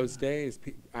 And in those days,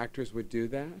 actors would do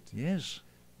that? Yes.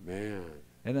 Man.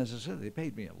 And as I said, they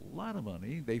paid me a lot of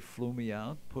money. They flew me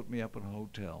out, put me up in a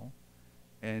hotel,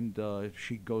 and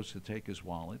she goes to take his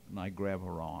wallet, and I grab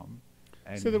her arm.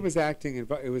 And so there was acting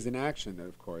involved. It was an action,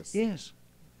 of course. Yes.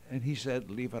 And he said,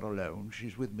 "Leave her alone.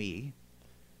 She's with me."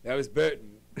 That was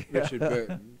Burton, Richard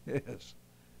Burton. Yes.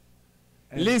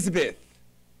 Elizabeth.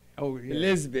 Oh, yeah.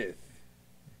 Elizabeth.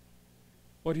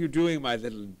 What are you doing, my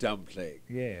little dumpling?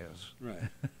 Yes.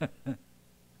 Right.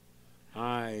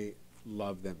 I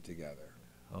love them together.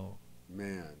 Oh.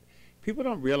 Man. People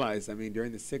don't realize, I mean,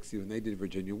 during the 60s when they did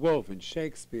Virginia Woolf and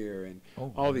Shakespeare and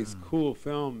all these cool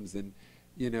films and,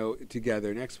 together,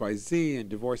 and XYZ and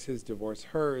Divorce His, Divorce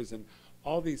Hers, and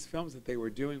all these films that they were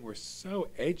doing were so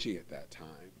edgy at that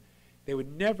time. They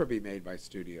would never be made by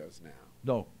studios now.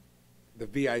 No. The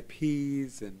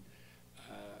VIPs and,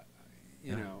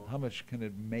 How much can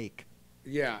it make?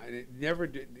 Yeah, and it never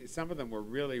did. Some of them were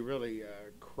really, really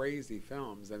crazy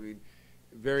films. I mean,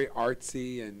 very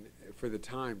artsy and for the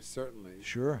time, certainly.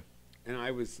 Sure. And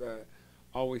I was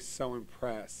always so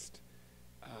impressed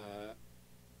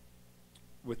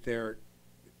with their,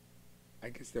 I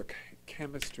guess, their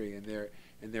chemistry and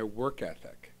their work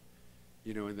ethic,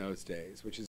 in those days,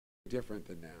 which is different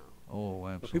than now. Oh,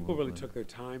 absolutely. But people really took their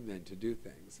time then to do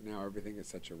things. Now everything is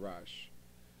such a rush.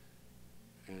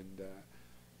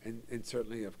 And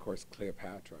certainly, of course,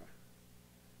 Cleopatra.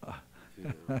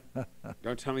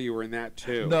 Don't tell me you were in that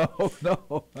too.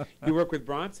 No. You work with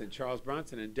Bronson, Charles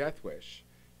Bronson, in Death Wish.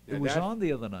 It was on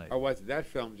the other night. Or was it? That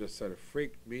film just sort of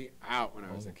freaked me out when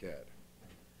I was a kid.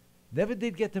 Never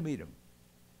did get to meet him.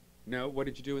 No, what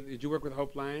did you do? Did you work with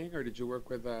Hope Lang, or did you work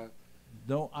with?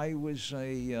 No, I was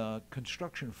a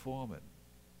construction foreman,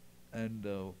 and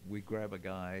we grab a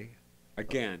guy.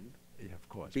 Again. Yeah, of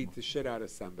course. Beat the shit out of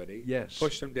somebody. Yes.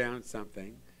 Push them down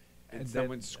something, and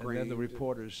someone screamed. And then the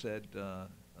reporter said,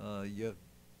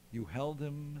 "You held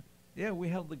him." Yeah, we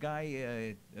held the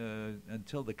guy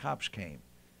until the cops came,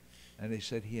 and they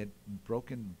said he had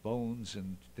broken bones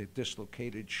and the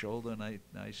dislocated shoulder. And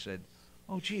I said,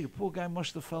 "Oh, gee, the poor guy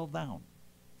must have fell down."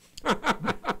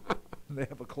 They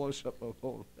have a close-up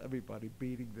of everybody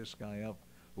beating this guy up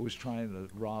who was trying to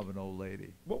rob an old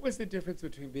lady. What was the difference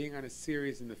between being on a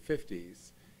series in the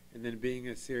 50s and then being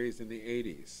a series in the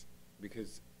 80s?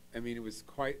 Because, I mean, it was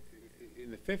quite,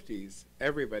 in the 50s,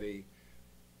 everybody,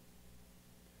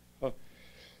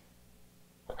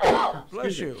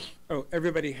 Bless you. Oh,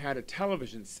 everybody had a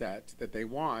television set that they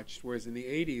watched, whereas in the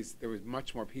 80s there was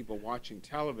much more people watching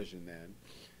television then.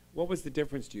 What was the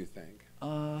difference, do you think?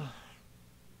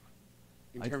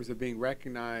 In terms of being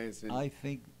recognized? And I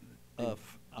think the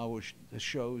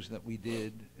shows that we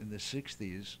did in the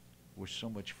 60s were so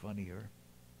much funnier,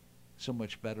 so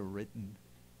much better written.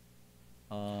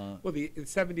 Well, the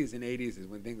 70s and 80s is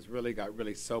when things really got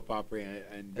really soap opera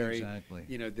and very, Exactly.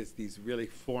 you know, these really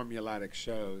formulaic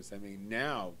shows. I mean,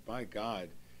 now, by God,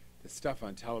 the stuff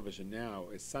on television now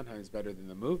is sometimes better than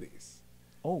the movies.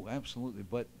 Oh, absolutely.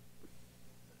 But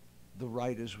the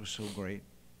writers were so great.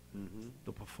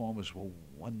 The performers were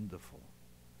wonderful.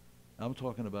 I'm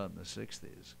talking about in the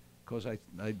 60s. Because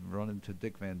I'd run into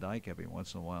Dick Van Dyke every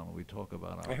once in a while, and we talk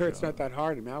about our I heard it's show. not that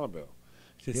hard in Malibu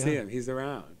to see him. He's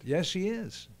around. Yes, he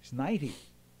is. He's 90.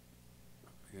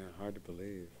 Yeah, hard to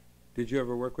believe. Did you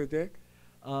ever work with Dick?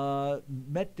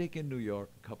 Met Dick in New York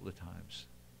a couple of times.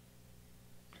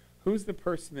 Who's the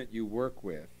person that you work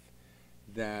with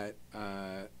that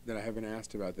that I haven't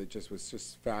asked about that just was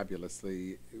just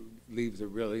fabulously leaves a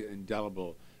really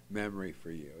indelible memory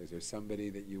for you? Is there somebody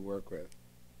that you work with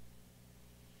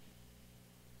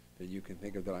that you can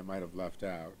think of that I might have left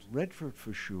out? Redford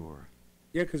for sure.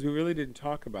 Yeah, because we really didn't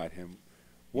talk about him.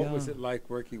 What was Yeah. it like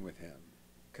working with him?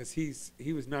 Because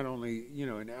he was not only, you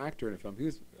know, an actor in a film, he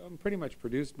was pretty much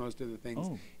produced most of the things.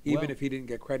 Oh, Even well. if he didn't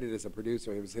get credit as a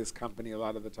producer, it was his company a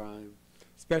lot of the time,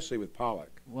 especially with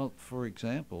Pollock. Well, for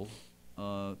example,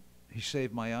 he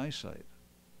saved my eyesight.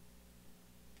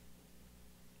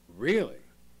 Really?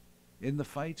 In the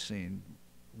fight scene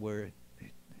where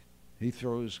he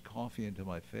throws coffee into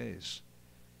my face.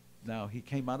 Now, he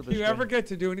came out of Do his... you ever get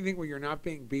to do anything where you're not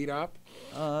being beat up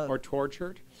or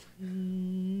tortured?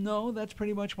 No, that's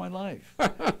pretty much my life.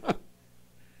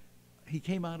 He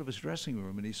came out of his dressing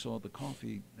room and he saw the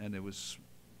coffee and there was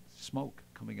smoke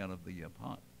coming out of the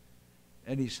pot.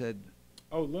 And he said,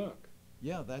 "Oh, look.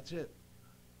 Yeah, that's it."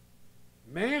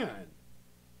 Man.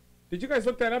 Did you guys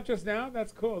look that up just now?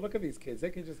 That's cool. Look at these kids. They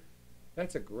can just...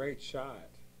 That's a great shot.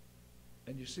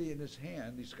 And you see in his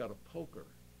hand, he's got a poker,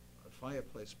 a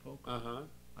fireplace poker. Uh-huh.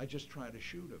 I just tried to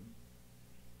shoot him.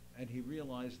 And he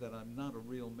realized that I'm not a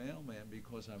real mailman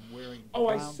because I'm wearing Oh,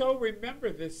 I brown- so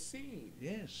remember this scene.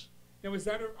 Yes. Now, was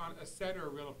that on a set or a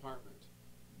real apartment?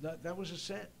 That was a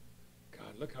set.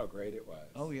 God, look how great it was.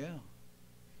 Oh, yeah.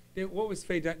 What was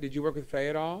Faye done? Did you work with Faye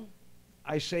at all?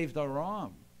 I saved her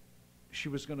arm. She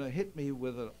was going to hit me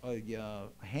with a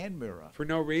hand mirror. For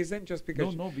no reason? Just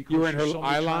because, No, because you were in she her saw me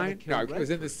eye trying to line? kill No, it was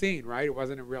in the Redford. scene, right? It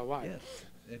wasn't in real life.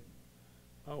 Yes.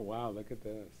 Oh, wow, look at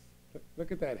this.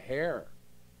 Look at that hair.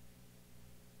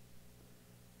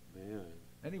 Man.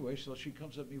 Anyway, so she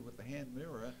comes at me with the hand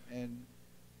mirror, and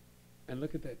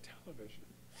look at that television.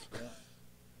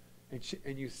 Yeah.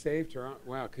 And you saved her.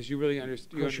 Wow, because you really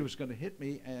understood. Because she was going to hit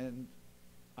me, and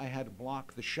I had to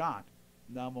block the shot.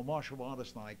 Now, I'm a martial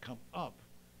artist, and I come up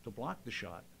to block the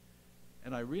shot,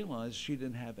 and I realized she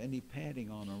didn't have any padding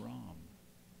on her arm.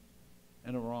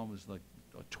 And her arm was like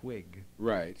a twig.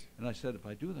 Right. And I said, if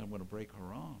I do that, I'm going to break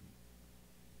her arm.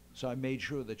 So I made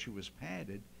sure that she was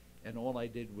padded, and all I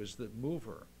did was move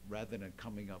her rather than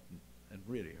coming up and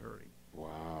really hurting.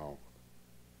 Wow.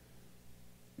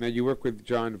 Now, you work with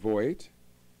John Voight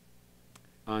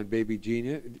on Baby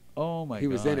Genius. Oh, my God. He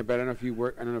was in it, but I don't know if you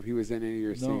work. I don't know if he was in any of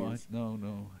your scenes. No.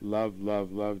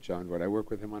 Love John Voight. I work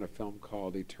with him on a film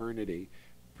called Eternity,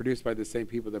 produced by the same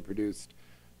people that produced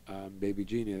Baby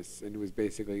Genius, and it was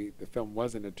basically, the film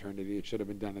wasn't Eternity. It should have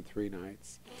been done in 3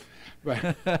 nights.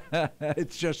 But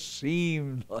it just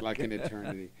seemed like an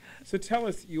eternity. So tell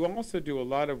us, you also do a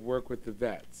lot of work with the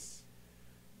vets.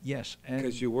 Yes.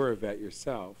 Because you were a vet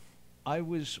yourself. I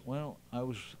was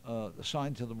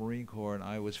assigned to the Marine Corps, and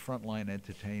I was frontline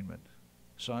entertainment.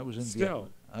 So I was in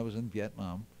I was in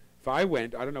Vietnam. If I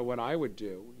went, I don't know what I would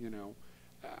do, you know.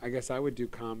 I guess I would do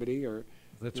comedy or...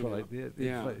 That's what I did.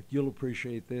 Yeah. You'll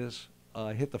appreciate this.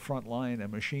 I hit the front line, and a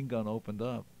machine gun opened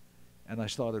up, and I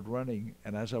started running.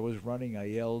 And as I was running, I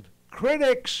yelled,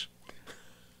 "Critics!"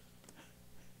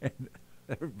 And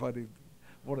everybody,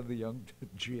 one of the young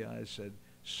GIs said,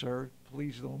 "Sir,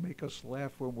 please don't make us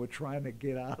laugh when we're trying to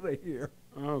get out of here."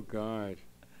 Oh, God.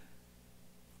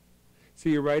 So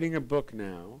you're writing a book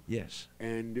now. Yes.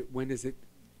 And when is it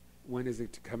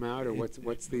to come out, or what's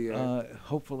the...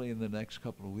 hopefully in the next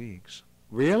couple of weeks.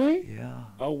 Really? Yeah.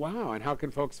 Oh, wow. And how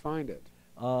can folks find it?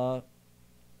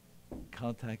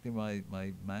 Contacting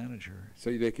my manager.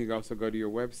 So they can also go to your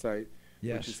website,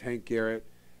 Yes. which is HankGarrett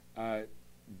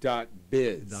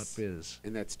 .biz. .biz.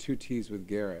 And that's 2 T's with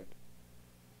Garrett.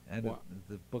 And Wow.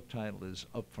 the book title is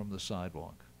Up from the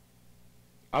Sidewalk.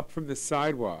 up from the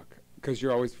sidewalk because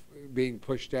you're always being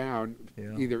pushed down,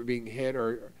 either being hit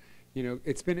or, you know,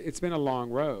 it's been a long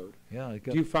road. Yeah.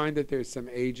 Do you find that there's some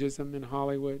ageism in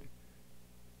Hollywood?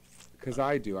 Because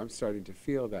I do. I'm starting to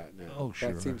feel that now. Oh,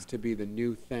 sure. That seems to be the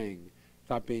new thing.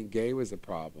 Thought being gay was a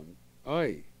problem.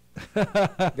 Oy.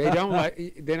 They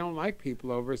don't like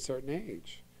people over a certain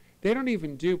age. They don't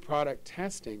even do product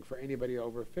testing for anybody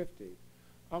over 50.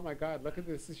 Oh my God, look at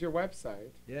this. This is your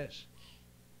website. Yes.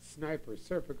 Sniper,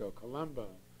 Serpico, Columbo.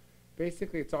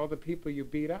 Basically, it's all the people you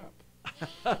beat up.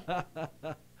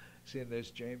 See, and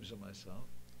there's James and myself.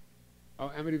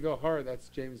 Oh, Amityville Horror, that's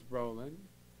James Brolin.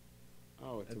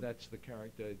 Oh, and that's the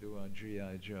character I do on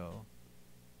G.I. Joe.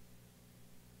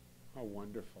 Oh,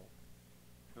 wonderful.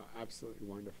 Oh, absolutely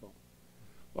wonderful.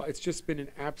 Well, it's just been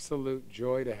an absolute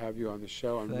joy to have you on the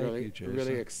show. I'm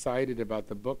really excited about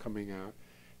the book coming out.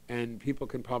 And people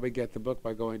can probably get the book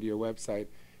by going to your website,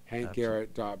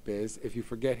 hankgarrett.biz. If you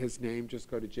forget his name, just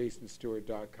go to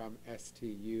jasonstuart.com,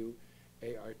 S-T-U-A-R-T.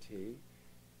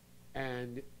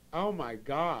 And, oh, my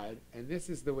God, and this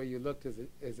is the way you looked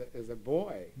as a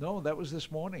boy. No, that was this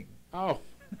morning. Oh.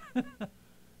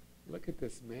 Look at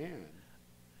this man.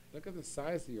 Look at the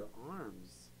size of your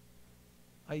arms.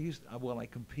 I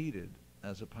competed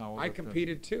as a powerlifter. I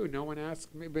competed too. No one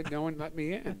asked me, but no one let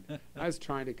me in. I was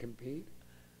trying to compete.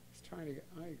 I was trying to get,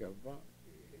 I go,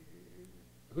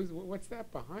 what's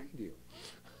that behind you?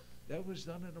 That was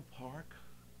done in a park.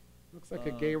 Looks like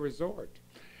a gay resort.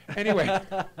 Anyway.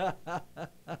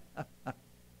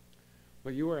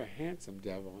 Well, you were a handsome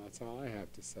devil. That's all I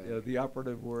have to say. Yeah, the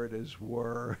operative word is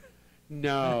were.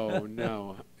 No,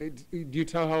 no. Do you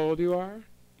tell how old you are?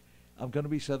 I'm going to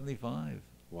be 75.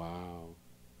 Wow.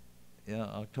 Yeah,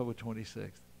 October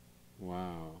 26th.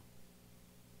 Wow.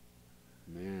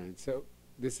 Man, so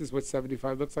this is what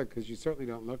 75 looks like, because you certainly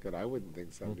don't look it. I wouldn't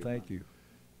think 75. Well, thank you.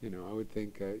 You know, I would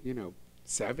think,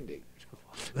 70.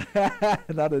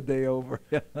 Not a day over.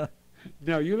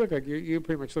 No, you look like you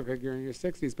pretty much look like you're in your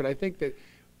 60s. But I think that,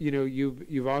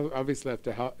 you've obviously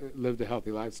lived a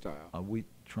healthy lifestyle. We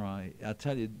try. I'll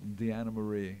tell you, Deanna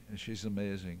Marie, and she's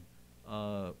amazing.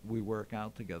 We work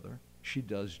out together. She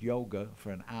does yoga for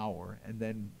an hour and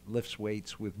then lifts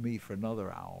weights with me for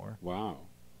another hour. Wow.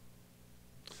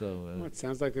 So well, it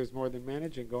sounds like there's more than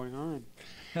managing going on.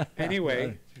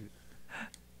 Anyway,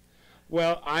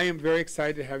 well, I am very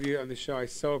excited to have you on the show. I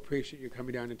so appreciate you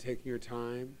coming down and taking your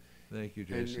time. Thank you,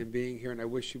 Jason. And being here. And I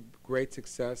wish you great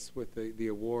success with the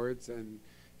awards and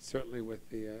certainly with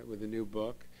the new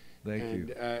book. Thank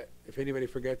you. And if anybody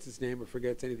forgets his name or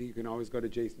forgets anything, you can always go to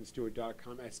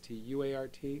jasonstuart.com,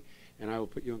 S-T-U-A-R-T, and I will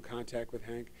put you in contact with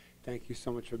Hank. Thank you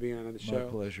so much for being on the show.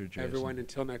 My pleasure, Jason. Everyone,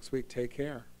 until next week, take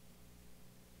care.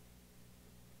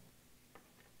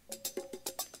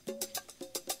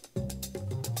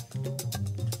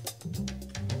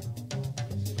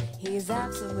 He's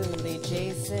absolutely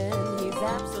Jason, he's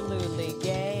absolutely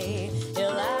gay.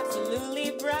 He'll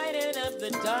absolutely brighten up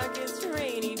the darkest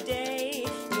rainy day.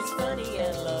 He's funny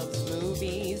and loves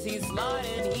movies, he's smart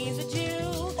and he's a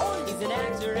Jew.